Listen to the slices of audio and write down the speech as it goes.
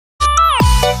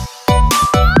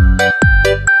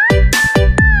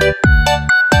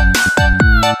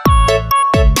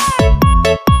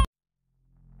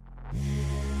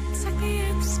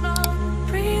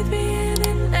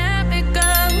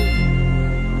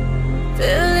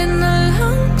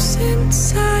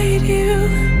hide you,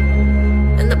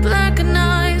 and the blackened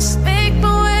eyes make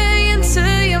my way into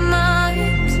your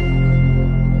mind,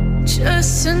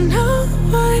 just to know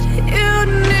what you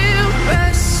knew.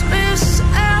 Restless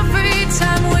every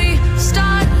time we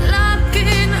start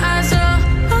locking eyes.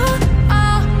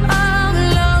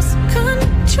 Lost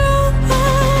control.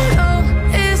 Oh,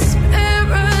 it's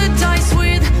paradise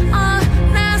with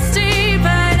honesty,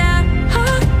 but I'm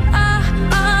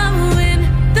in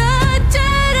the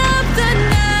dead of the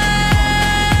night.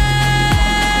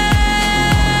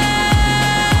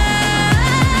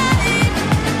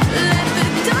 Let the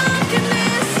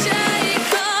darkness take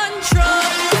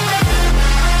control.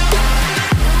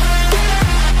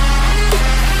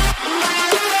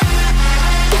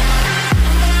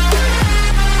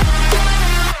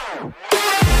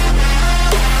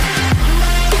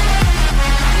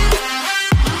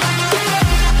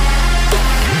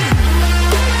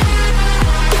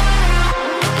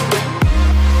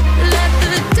 Let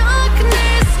the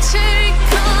darkness take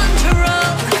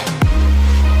control.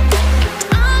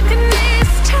 Darkness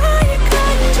take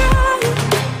control.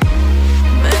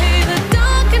 May the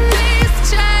darkness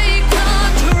take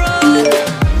control.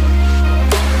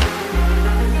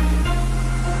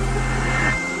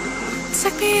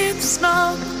 Take me in the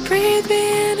smoke, breathe me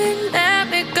in and let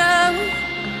me go.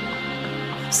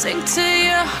 Sink to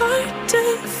your heart to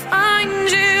find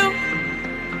you.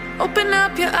 Open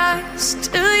up your eyes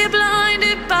till you're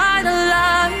blinded by the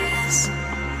lies,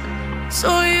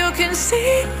 so you can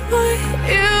see what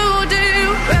you do.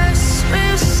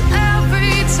 Restless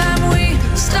every time we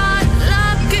start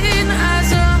locking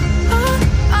eyes.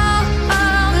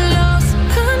 Lost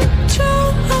control.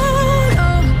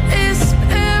 Oh, it's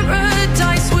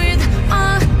paradise with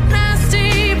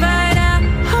honesty, but I'm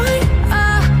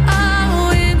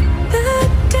in the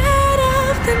dead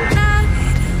of the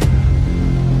night.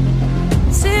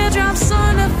 Teardrops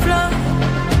on the floor.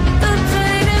 The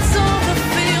pain is over.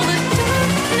 Feel the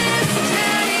darkness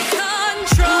take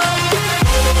control.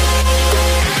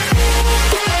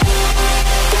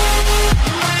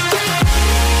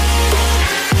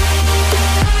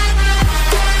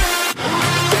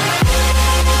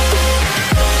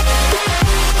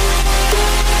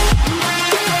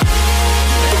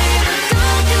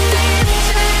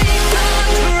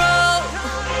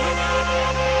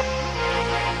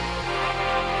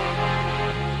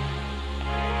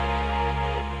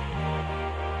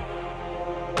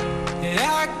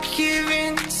 I give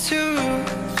in to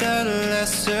the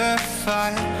lesser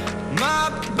fight. My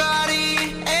body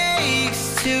aches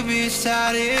to be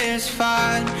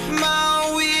satisfied.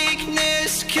 My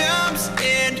weakness comes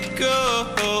and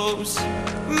goes.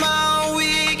 My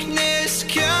weakness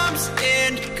comes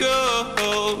and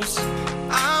goes.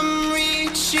 I'm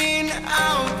reaching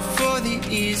out for the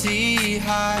easy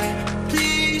high.